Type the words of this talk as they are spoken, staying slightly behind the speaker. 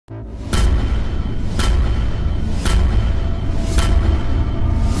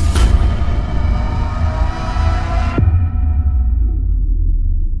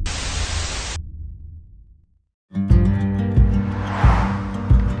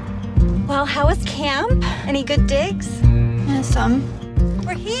Well, how was camp? Any good digs? Yeah, some.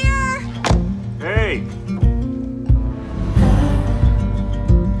 We're here! Hey!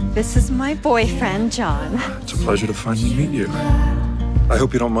 This is my boyfriend, John. It's a pleasure to finally meet you. I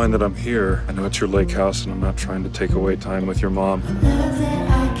hope you don't mind that I'm here. I know it's your lake house and I'm not trying to take away time with your mom.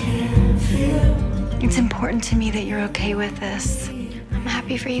 It's important to me that you're okay with this. I'm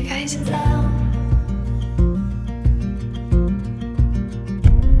happy for you guys.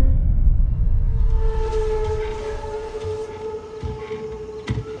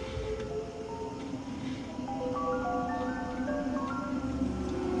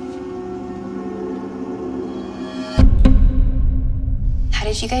 How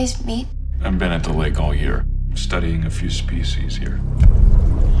did you guys meet? I've been at the lake all year, studying a few species here.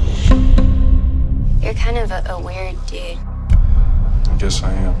 You're kind of a weird dude. I guess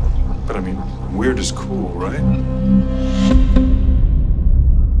I am. But I mean, weird is cool, right?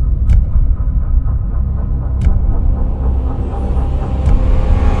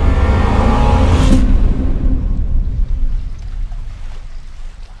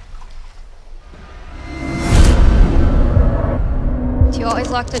 Do you always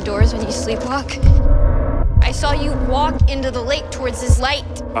lock the doors when you sleepwalk? I saw you walk into the lake towards this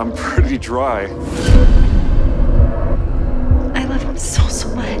light. I'm pretty dry. I love him so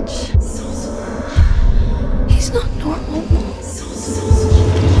much. He's not normal.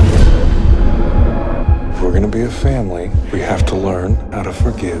 If we're gonna be a family, we have to learn how to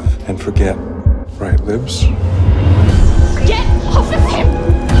forgive and forget. Right, Libs? Get off of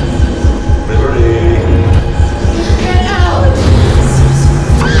him!